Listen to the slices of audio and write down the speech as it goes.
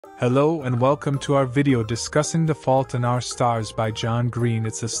Hello and welcome to our video discussing The Fault in Our Stars by John Green.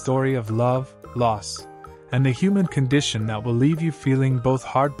 It's a story of love, loss, and the human condition that will leave you feeling both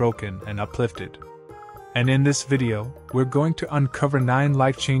heartbroken and uplifted. And in this video, we're going to uncover 9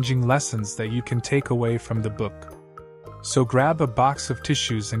 life-changing lessons that you can take away from the book. So grab a box of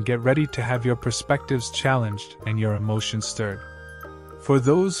tissues and get ready to have your perspectives challenged and your emotions stirred. For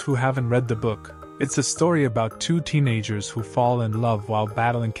those who haven't read the book, it's a story about 2 teenagers who fall in love while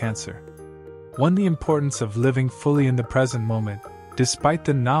battling cancer. 1. The importance of living fully in the present moment, despite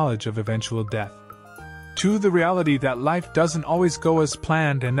the knowledge of eventual death. 2. The reality that life doesn't always go as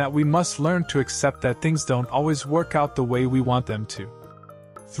planned and that we must learn to accept that things don't always work out the way we want them to.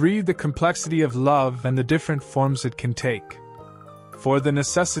 3. The complexity of love and the different forms it can take. 4. The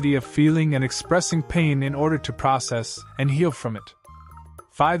necessity of feeling and expressing pain in order to process and heal from it.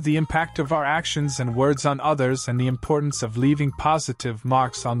 5. The impact of our actions and words on others and the importance of leaving positive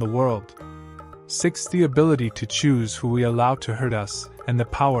marks on the world. 6. The ability to choose who we allow to hurt us and the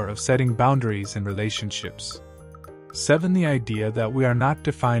power of setting boundaries in relationships. 7. The idea that we are not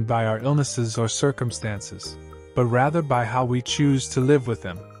defined by our illnesses or circumstances, but rather by how we choose to live with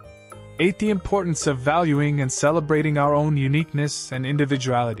them. 8. The importance of valuing and celebrating our own uniqueness and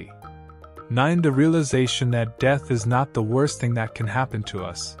individuality. 9. The realization that death is not the worst thing that can happen to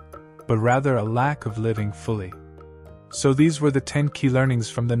us, but rather a lack of living fully. So these were the 10 key learnings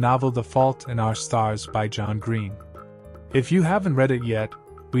from the novel The Fault in Our Stars by John Green. If you haven't read it yet,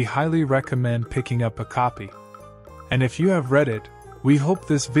 we highly recommend picking up a copy. And if you have read it, we hope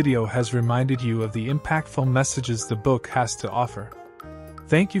this video has reminded you of the impactful messages the book has to offer.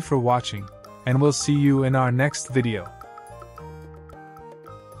 Thank you for watching, and we'll see you in our next video.